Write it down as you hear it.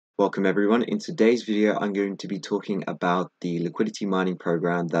Welcome everyone. In today's video, I'm going to be talking about the liquidity mining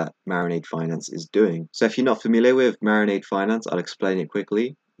program that Marinade Finance is doing. So if you're not familiar with Marinade Finance, I'll explain it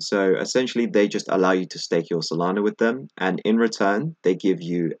quickly. So essentially, they just allow you to stake your Solana with them, and in return, they give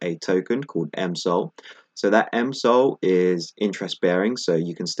you a token called MSOL. So that MSOL is interest bearing, so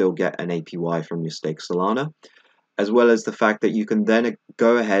you can still get an APY from your stake Solana, as well as the fact that you can then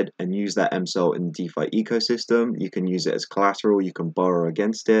go ahead and use that MSOL in the DeFi ecosystem. You can use it as collateral, you can borrow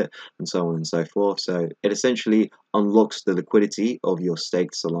against it, and so on and so forth. So it essentially unlocks the liquidity of your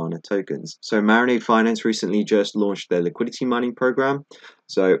staked Solana tokens. So Marinade Finance recently just launched their liquidity mining program.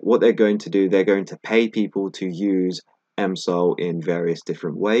 So what they're going to do, they're going to pay people to use MSOL in various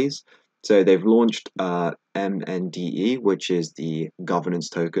different ways. So they've launched MNDE, which is the governance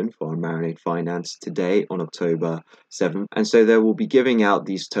token for Marinade Finance today on October 7th. And so they will be giving out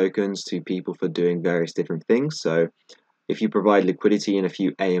these tokens to people for doing various different things. So if you provide liquidity in a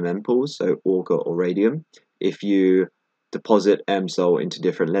few AMM pools, so Orca or Radium, if you deposit MSOL into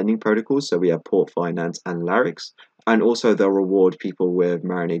different lending protocols, so we have Port Finance and Larix, and also they'll reward people with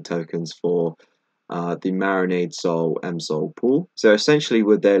Marinade tokens for the Marinade Sol MSOL pool. So essentially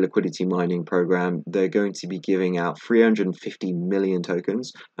with their liquidity mining program, they're going to be giving out 350 million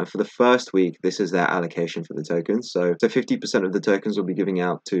tokens. And for the first week, this is their allocation for the tokens. So 50% of the tokens will be giving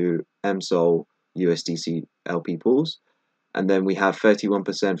out to MSOL USDC LP pools. And then we have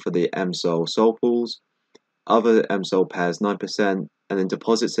 31% for the MSOL Sol pools, other MSOL pairs 9%, and then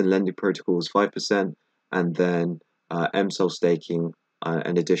deposits and lending protocols 5%, and then MSOL staking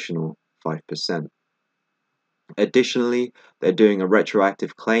an additional 5%. Additionally, they're doing a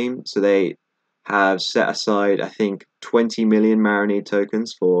retroactive claim, so they have set aside, I think, 20 million Marinade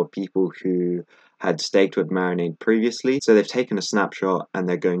tokens for people who had staked with Marinade previously. So they've taken a snapshot and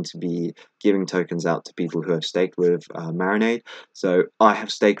they're going to be giving tokens out to people who have staked with Marinade. So I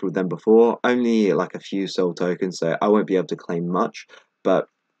have staked with them before, only like a few Sol tokens, so I won't be able to claim much, but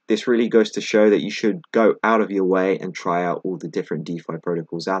this really goes to show that you should go out of your way and try out all the different DeFi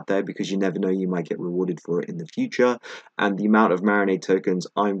protocols out there, because you never know, you might get rewarded for it in the future. And the amount of Marinade tokens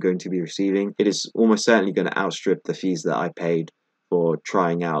I'm going to be receiving, it is almost certainly going to outstrip the fees that I paid for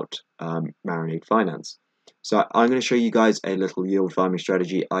trying out Marinade Finance. So I'm going to show you guys a little yield farming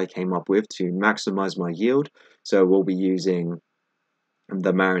strategy I came up with to maximize my yield. So we'll be using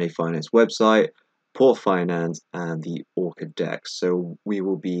the Marinade Finance website, Port Finance, and the Orca Dex. So we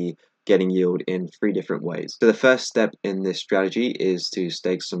will be getting yield in 3 different ways. So the first step in this strategy is to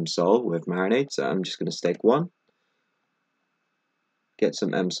stake some SOL with Marinade. So I'm just going to stake 1, get some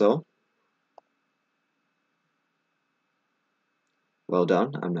MSOL. Well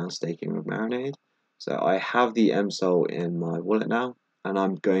done, I'm now staking with Marinade. So I have the MSOL in my wallet now, and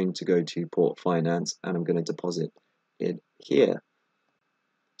I'm going to go to Port Finance and I'm going to deposit it here.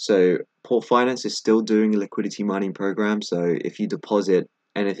 So Port Finance is still doing a liquidity mining program, so if you deposit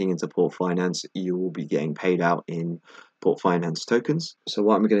anything into Port Finance, you will be getting paid out in Port Finance tokens. So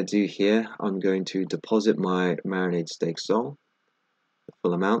what I'm going to do here, I'm going to deposit my Marinade stake SOL, the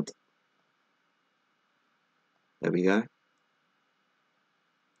full amount. There we go.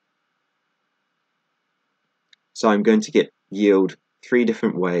 So I'm going to get yield 3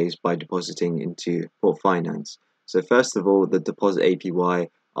 different ways by depositing into Port Finance. So first of all, the deposit APY,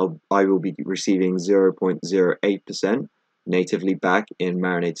 I will be receiving 0.08% natively back in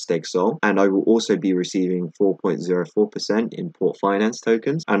Marinade stake SOL, and I will also be receiving 4.04% in Port Finance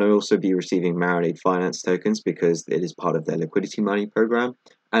tokens, and I'll also be receiving Marinade Finance tokens because it is part of their liquidity mining program.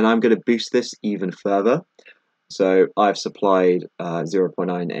 And I'm going to boost this even further. So I've supplied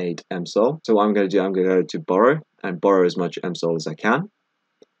 0.98 MSOL. So what I'm going to do, I'm going to go to borrow and borrow as much MSOL as I can. I'm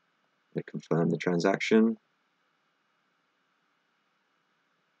going to confirm the transaction.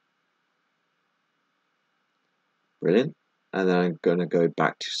 Brilliant. And then I'm going to go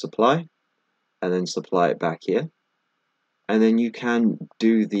back to supply and then supply it back here. And then you can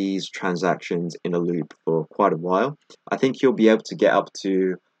do these transactions in a loop for quite a while. I think you'll be able to get up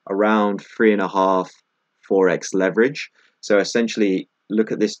to around 3.5, 4x leverage. So essentially,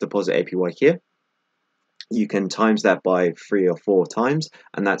 look at this deposit APY here. You can times that by 3 or 4 times,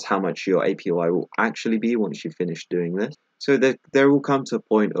 and that's how much your APY will actually be once you finish doing this. So there will come to a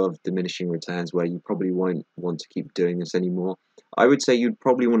point of diminishing returns where you probably won't want to keep doing this anymore. I would say you'd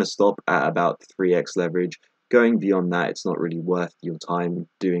probably want to stop at about 3x leverage. Going beyond that, it's not really worth your time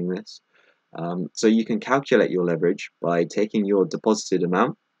doing this. So you can calculate your leverage by taking your deposited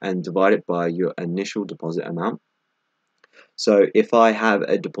amount and divide it by your initial deposit amount. So if I have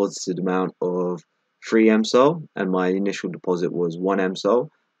a deposited amount of 3 MSOL and my initial deposit was 1 MSOL,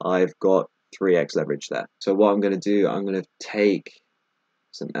 I've got 3x leverage there. So what I'm going to do, I'm going to take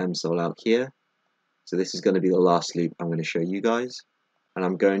some MSOL out here. So this is going to be the last loop I'm going to show you guys. And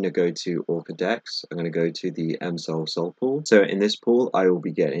I'm going to go to Orca Dex. I'm going to go to the MSOL Sol pool. So in this pool, I will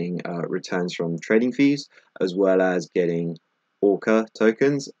be getting returns from trading fees, as well as getting Orca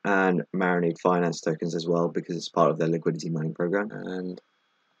tokens and Marinade Finance tokens as well, because it's part of their liquidity mining program. And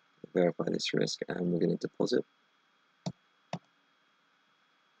verify this risk, and we're going to deposit.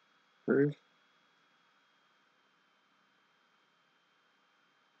 Approve.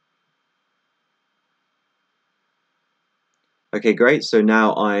 Okay, great. So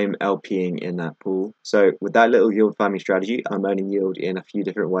now I'm LPing in that pool. So with that little yield farming strategy, I'm earning yield in a few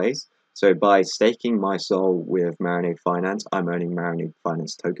different ways. So by staking my SOL with Marinade Finance, I'm earning Marinade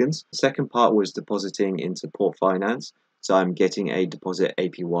Finance tokens. The second part was depositing into Port Finance. So I'm getting a deposit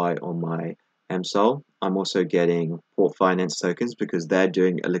APY on my MSOL. I'm also getting Port Finance tokens because they're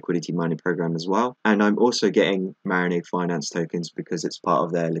doing a liquidity mining program as well. And I'm also getting Marinade Finance tokens because it's part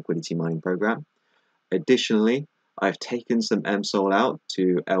of their liquidity mining program. Additionally, I've taken some MSOL out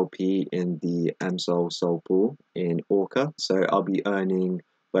to LP in the MSOL Sol pool in Orca. So I'll be earning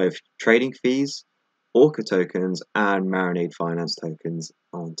both trading fees, Orca tokens, and Marinade Finance tokens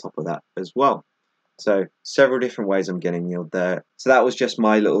on top of that as well. So several different ways I'm getting yield there. So that was just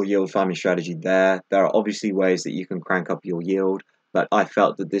my little yield farming strategy there. There are obviously ways that you can crank up your yield, but I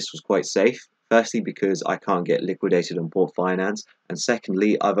felt that this was quite safe. Firstly, because I can't get liquidated on Port Finance, and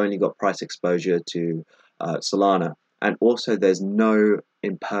secondly, I've only got price exposure to Solana. And also there's no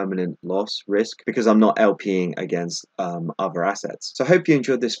impermanent loss risk because I'm not LPing against other assets. So I hope you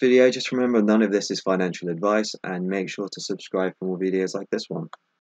enjoyed this video. Just remember, none of this is financial advice, and make sure to subscribe for more videos like this one.